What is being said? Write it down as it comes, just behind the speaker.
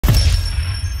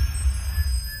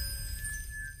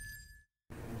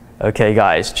Okay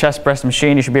guys, chest press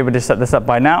machine, you should be able to set this up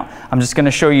by now. I'm just going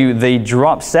to show you the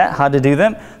drop set, how to do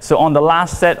them. So on the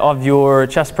last set of your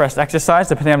chest press exercise,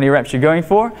 depending on how many reps you're going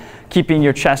for, keeping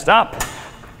your chest up,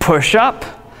 push up,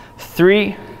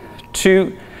 3,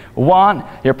 2, 1,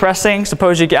 you're pressing.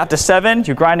 Suppose you get up to 7,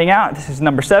 you're grinding out. This is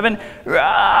number 7.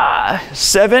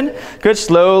 7, good,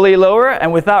 slowly lower,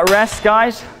 and without rest,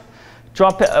 guys,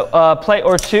 drop a plate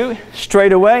or 2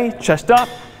 straight away, chest up,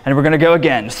 and we're going to go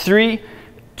again. 3,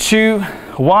 2,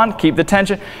 1, keep the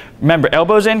tension. Remember,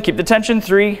 elbows in, keep the tension.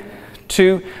 3,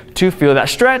 2, 2, feel that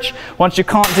stretch. Once you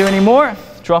can't do any more,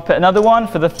 drop it another one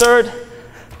for the 3rd,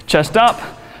 chest up,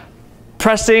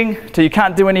 pressing till you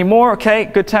can't do any more. Okay,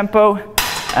 good tempo,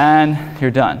 and you're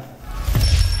done.